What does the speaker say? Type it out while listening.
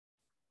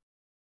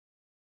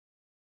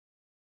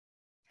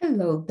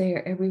Hello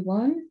there,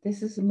 everyone.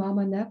 This is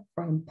Mama Nef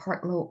from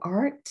Partlow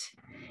Art,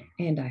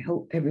 and I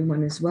hope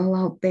everyone is well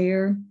out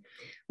there.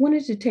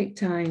 Wanted to take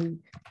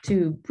time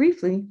to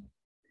briefly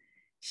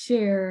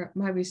share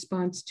my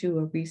response to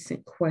a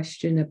recent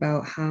question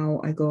about how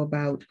I go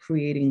about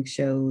creating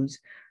shows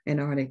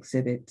and art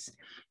exhibits.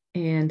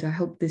 And I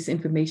hope this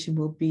information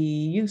will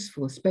be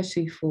useful,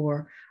 especially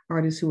for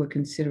artists who are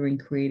considering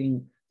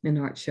creating an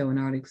art show and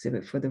art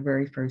exhibit for the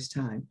very first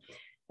time.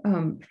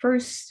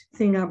 First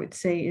thing I would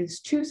say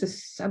is choose a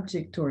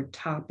subject or a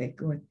topic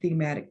or a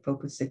thematic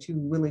focus that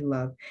you really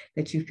love,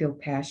 that you feel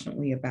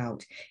passionately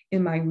about.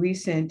 In my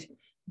recent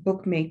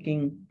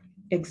bookmaking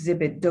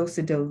exhibit,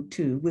 Dosa Do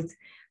 2, with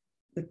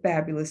the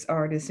fabulous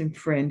artist and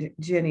friend,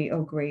 Jenny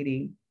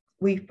O'Grady,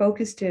 we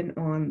focused in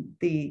on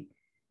the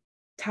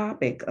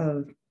topic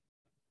of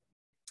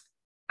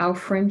our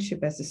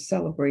friendship as a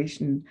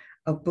celebration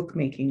of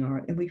bookmaking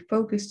art. And we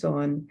focused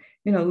on,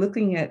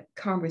 looking at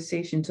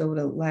conversations over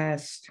the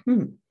last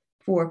 4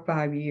 or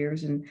 5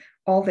 years and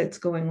all that's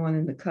going on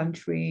in the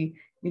country,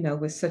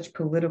 with such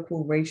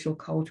political, racial,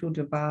 cultural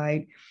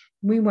divide.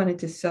 We wanted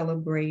to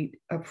celebrate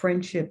a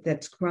friendship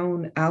that's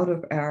grown out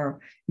of our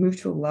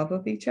mutual love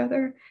of each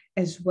other,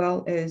 as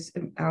well as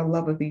our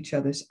love of each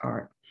other's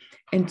art.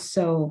 And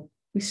so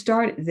we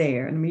started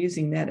there, and I'm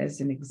using that as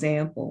an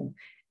example.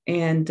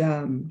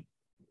 And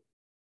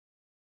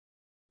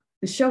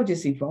the show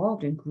just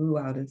evolved and grew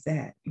out of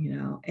that,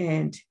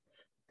 and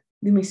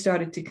then we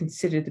started to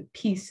consider the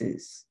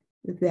pieces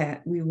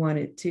that we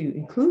wanted to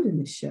include in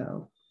the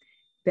show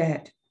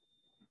that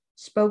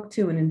spoke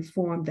to and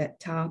informed that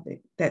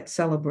topic, that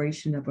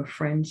celebration of a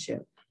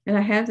friendship. And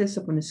I have this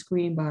up on the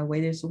screen, by the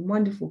way. There's a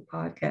wonderful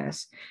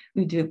podcast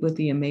we did with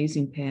the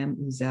amazing Pam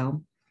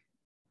Lizelle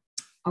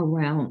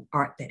around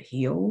art that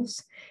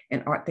heals,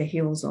 and art that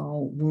heals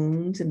all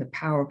wounds, and the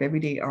power of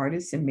everyday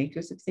artists and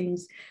makers of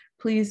things.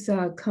 Please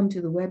come to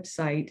the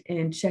website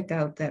and check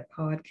out that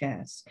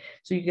podcast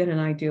so you get an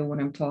idea of what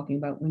I'm talking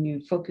about when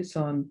you focus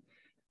on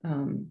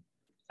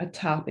a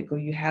topic or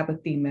you have a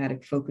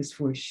thematic focus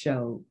for a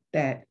show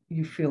that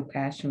you feel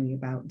passionately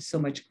about. And so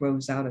much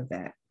grows out of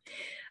that.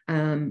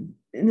 The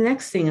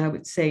next thing I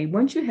would say,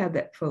 once you have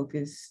that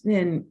focus,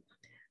 then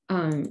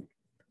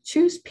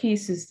choose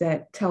pieces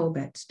that tell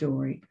that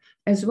story,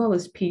 as well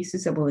as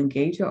pieces that will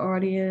engage your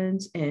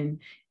audience and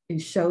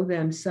show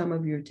them some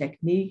of your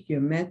technique, your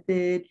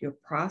method, your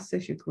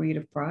process, your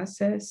creative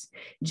process.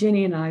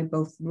 Jenny and I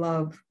both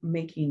love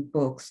making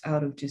books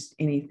out of just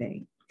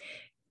anything.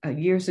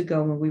 Years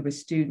ago, when we were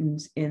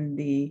students in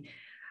the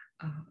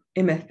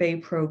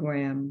MFA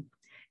program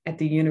at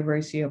the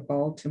University of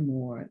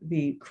Baltimore,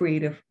 the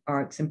Creative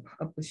Writing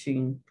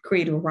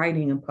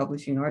and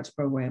Publishing Arts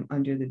program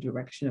under the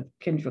direction of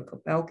Kendra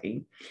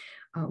Kopelke,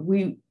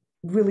 we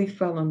really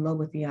fell in love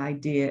with the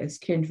idea, as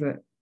Kendra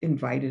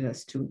invited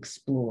us to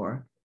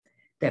explore,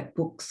 that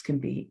books can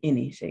be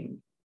anything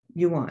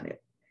you want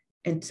it.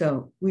 And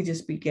so we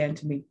just began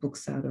to make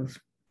books out of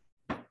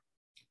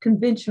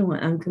conventional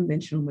and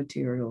unconventional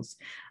materials.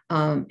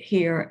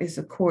 Here is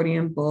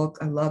accordion book.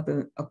 I love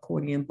the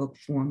accordion book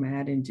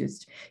format and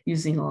just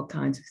using all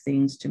kinds of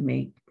things to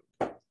make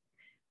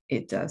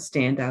it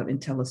stand out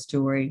and tell a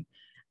story.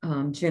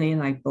 Jenny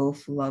and I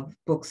both love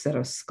books that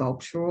are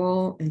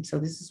sculptural. And so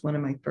this is one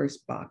of my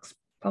first box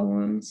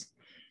poems.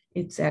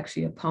 It's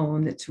actually a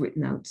poem that's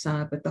written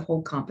outside, but the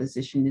whole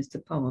composition is the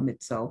poem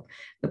itself.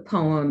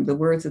 The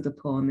words of the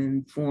poem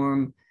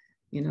inform,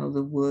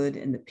 the wood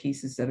and the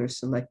pieces that are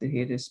selected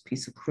here. There's a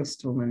piece of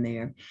crystal in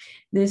there.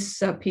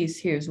 This piece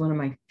here is one of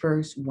my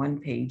first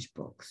one-page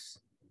books.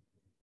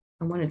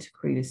 I wanted to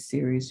create a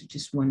series of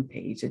just one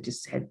page. I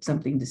just had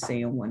something to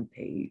say on one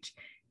page.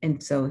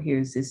 And so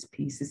here's this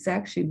piece. This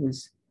actually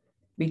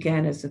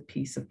began as a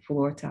piece of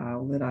floor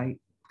tile that I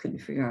couldn't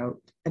figure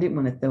out. I didn't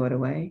want to throw it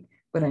away,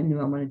 but I knew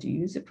I wanted to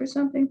use it for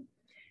something.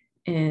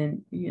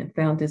 And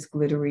found this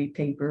glittery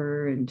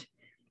paper and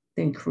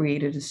then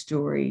created a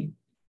story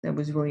that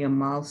was really a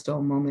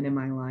milestone moment in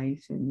my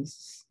life, and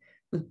this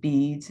with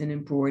beads and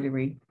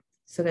embroidery.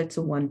 So that's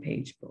a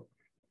one-page book.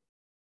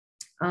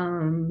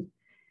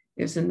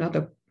 There's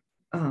another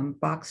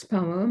box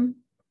poem.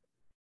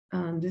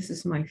 This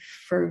is my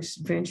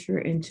first venture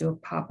into a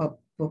pop-up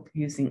book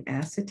using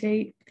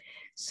acetate.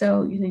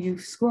 So, you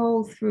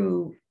scroll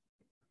through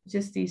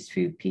just these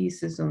few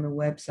pieces on the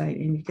website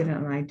and you get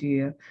an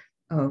idea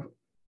of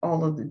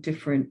all of the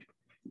different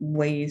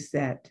ways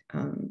that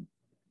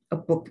a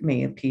book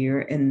may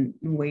appear and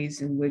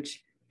ways in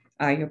which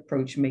I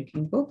approach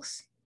making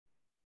books.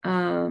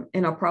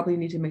 And I'll probably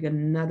need to make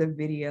another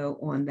video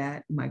on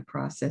that, my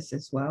process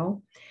as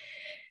well.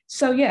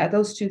 So yeah,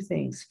 those two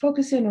things.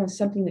 Focus in on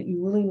something that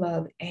you really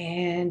love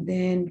and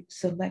then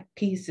select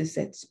pieces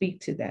that speak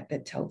to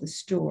that tell the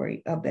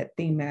story of that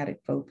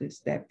thematic focus,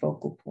 that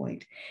focal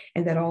point,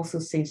 and that also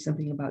say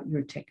something about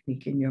your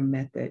technique and your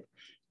method,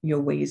 your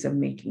ways of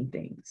making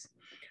things.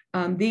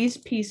 These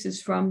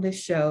pieces from the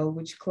show,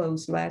 which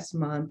closed last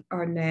month,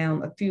 are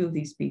now, a few of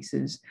these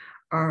pieces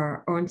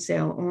are on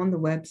sale on the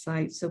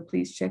website. So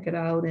please check it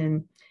out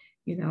and,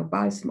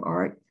 buy some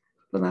art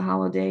for the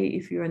holiday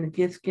if you're in the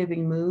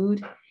gift-giving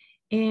mood.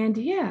 And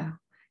yeah,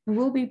 and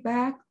we'll be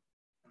back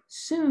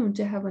soon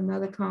to have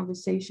another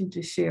conversation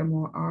to share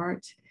more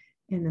art.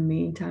 In the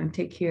meantime,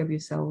 take care of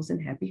yourselves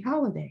and happy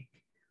holiday.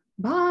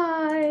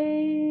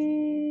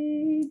 Bye.